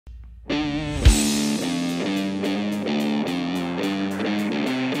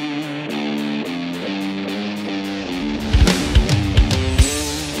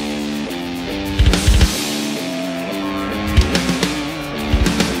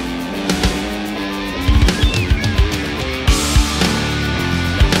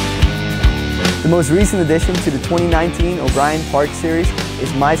most recent addition to the 2019 O'Brien Park Series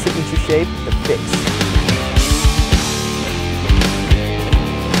is my signature shape, the Fix.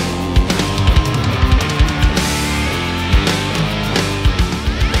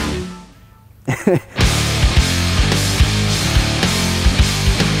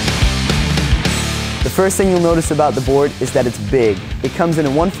 The first thing you'll notice about the board is that it's big. It comes in a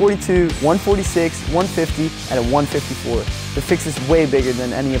 142, 146, 150, and a 154. The Fix is way bigger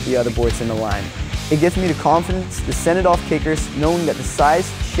than any of the other boards in the line. It gives me the confidence to send it off kickers knowing that the size,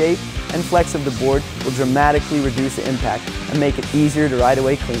 shape, and flex of the board will dramatically reduce the impact and make it easier to ride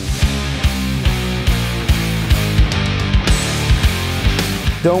away clean.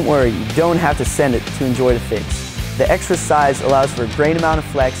 Don't worry, you don't have to send it to enjoy the Fix. The extra size allows for a great amount of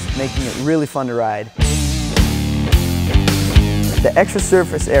flex, making it really fun to ride. The extra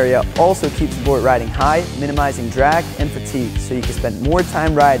surface area also keeps the board riding high, minimizing drag and fatigue, so you can spend more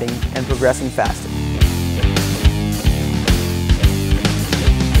time riding and progressing faster.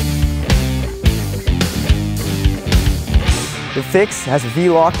 The Fix has a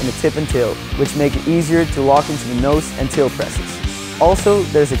V-lock and a tip and tail, which make it easier to lock into the nose and tail presses. Also,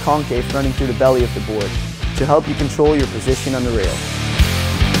 there's a concave running through the belly of the board to help you control your position on the rail.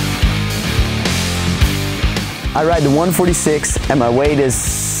 I ride the 146 and my weight is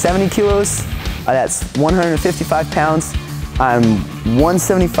 70 kilos. That's 155 pounds. I'm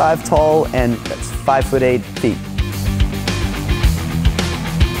 175 tall and that's 5'8" feet.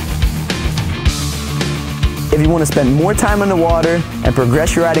 If you want to spend more time on the water and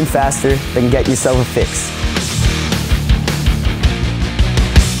progress your riding faster, then get yourself a Fix.